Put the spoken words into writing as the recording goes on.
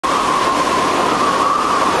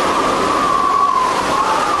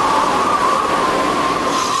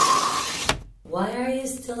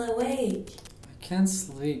can't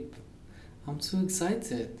sleep. I'm too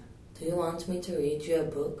excited. Do you want me to read you a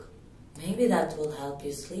book? Maybe that will help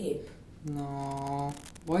you sleep. No,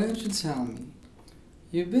 why don't you tell me?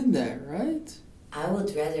 You've been there, right? I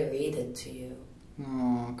would rather read it to you.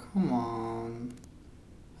 No, come on.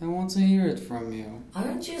 I want to hear it from you.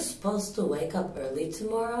 Aren't you supposed to wake up early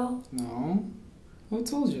tomorrow? No? Who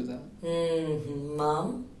told you that?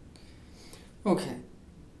 Mom? Okay,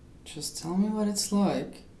 just tell me what it's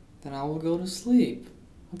like, then I will go to sleep.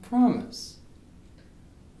 I promise.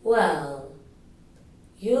 Well,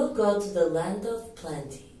 you'll go to the land of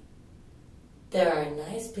plenty. There are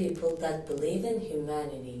nice people that believe in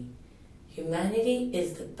humanity. Humanity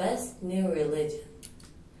is the best new religion.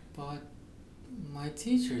 But my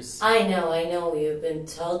teachers... I know, you've been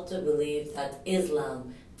taught to believe that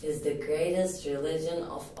Islam is the greatest religion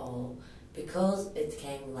of all because it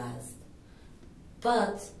came last.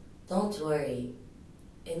 But don't worry,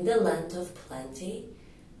 in the land of plenty,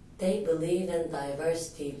 they believe in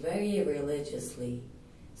diversity very religiously.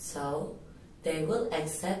 So, they will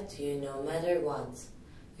accept you no matter what.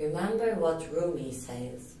 Remember what Rumi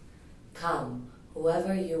says. Come,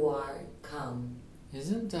 whoever you are, come.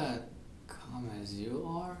 Isn't that come as you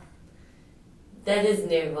are? That is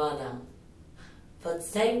nirvana. But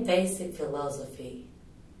same basic philosophy.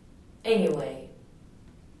 Anyway,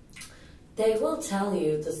 they will tell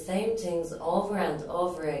you the same things over and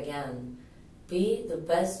over again. Be the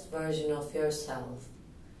best version of yourself.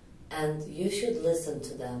 And you should listen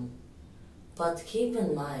to them. But keep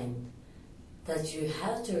in mind that you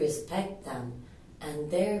have to respect them and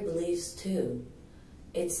their beliefs too.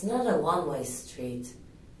 It's not a one-way street.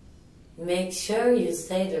 Make sure you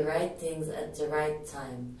say the right things at the right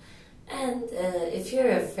time. And if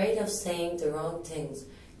you're afraid of saying the wrong things,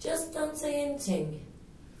 just don't say anything.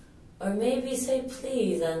 Or maybe say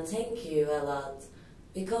please and thank you a lot,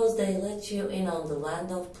 because they let you in on the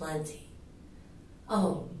land of plenty.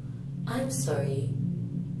 Oh, I'm sorry.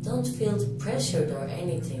 Don't feel pressured or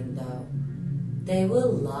anything though. They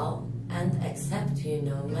will love and accept you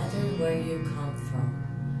no matter where you come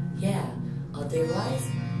from. Yeah, otherwise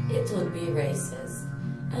it would be racist.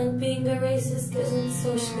 And being a racist isn't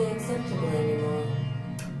socially acceptable anymore.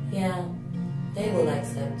 Yeah, they will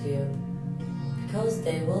accept you. Because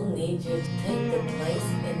they will need you to take the place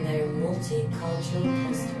in their multicultural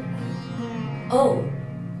poster. Oh,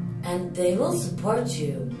 and they will support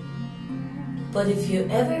you. But if you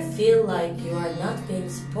ever feel like you are not being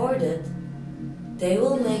supported, they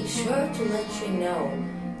will make sure to let you know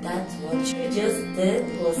that what you just did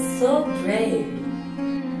was so brave.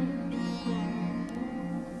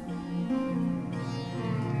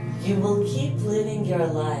 You will keep living your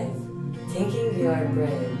life, thinking you are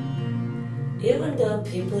brave. Even though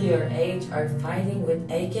people your age are fighting with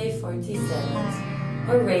AK-47s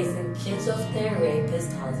or raising kids of their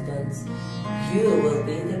rapist husbands, you will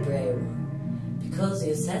be the brave one. Because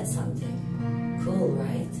you said something. Cool,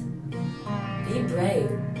 right? Be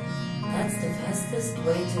brave. That's the fastest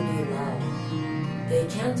way to be loved. They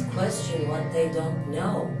can't question what they don't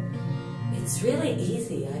know. It's really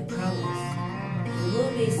easy, I promise. You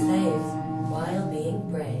will be safe while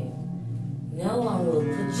being brave. No one will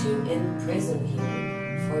put you in prison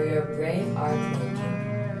here for your brave art making.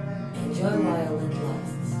 Enjoy while it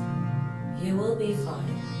lasts. You will be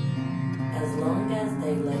fine, as long as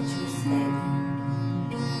they let you stay there.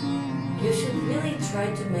 You should really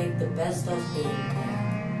try to make the best of being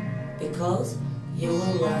there, because you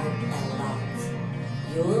will learn a lot.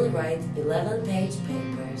 You will write 11-page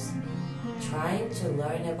papers, trying to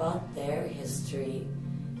learn about their history,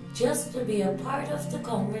 just to be a part of the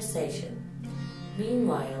conversation.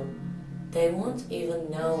 Meanwhile, they won't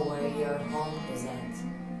even know where your home is at.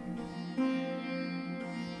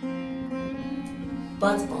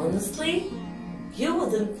 But honestly, you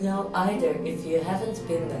wouldn't know either if you haven't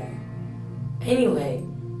been there. Anyway,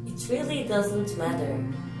 it really doesn't matter,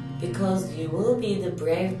 because you will be the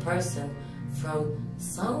brave person from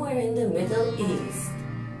somewhere in the Middle East.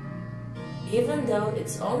 Even though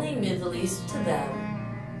it's only Middle East to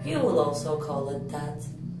them, you will also call it that.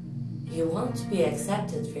 You want to be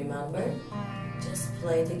accepted, remember? Just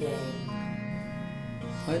play the game.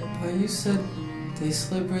 But you said they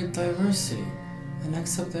celebrate diversity and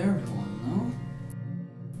accept everyone,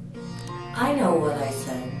 no? I know what I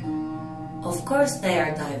said. Of course they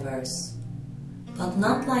are diverse. But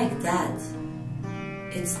not like that.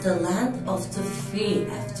 It's the land of the free,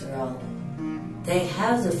 after all. They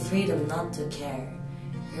have the freedom not to care.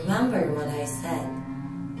 Remember what I said.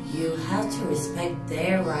 You have to respect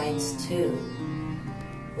their rights too.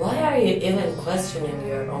 Why are you even questioning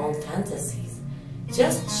your own fantasies?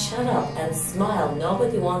 Just shut up and smile.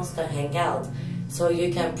 Nobody wants to hang out. so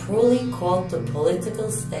you can truly quote the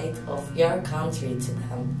political state of your country to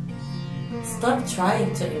them. Stop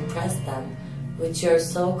trying to impress them with your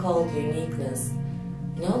so-called uniqueness.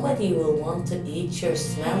 Nobody will want to eat your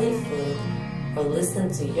smelly food or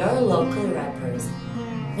listen to your local rappers.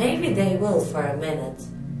 Maybe they will for a minute,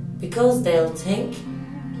 because they'll think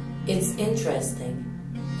it's interesting,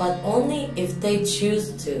 but only if they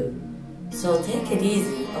choose to. So take it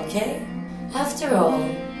easy, okay? After all,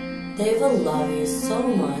 they will love you so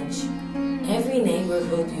much. Every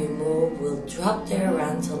neighborhood you move will drop their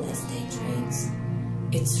rental estate rates.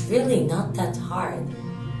 It's really not that hard,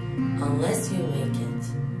 unless you make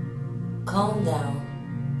it. Calm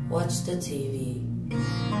down, watch the TV.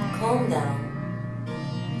 Calm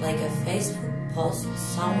down, like a Facebook post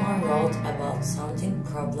someone wrote about something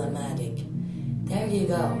problematic. There you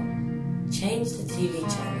go, change the TV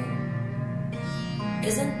channel.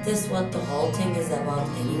 Isn't this what the whole thing is about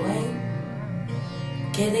anyway?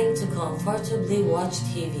 Getting to comfortably watch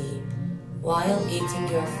TV while eating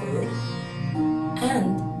your food?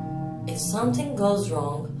 And if something goes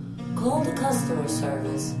wrong, call the customer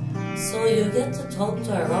service, so you get to talk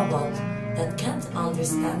to a robot that can't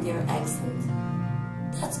understand your accent.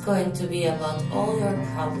 That's going to be about all your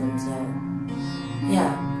problems though.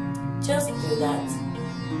 Yeah, just do that.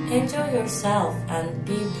 Enjoy yourself and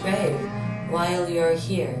be brave while you're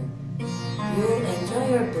here. You'll enjoy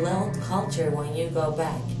your beloved culture when you go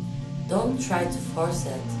back. Don't try to force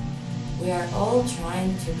it. We are all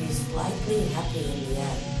trying to be slightly happy in the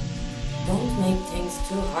end. Don't make things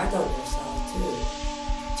too hard on yourself too.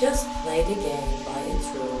 Just play the game by its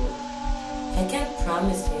rule. I can't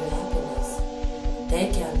promise you happiness.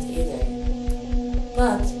 They can't either.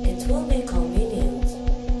 But it will be convenient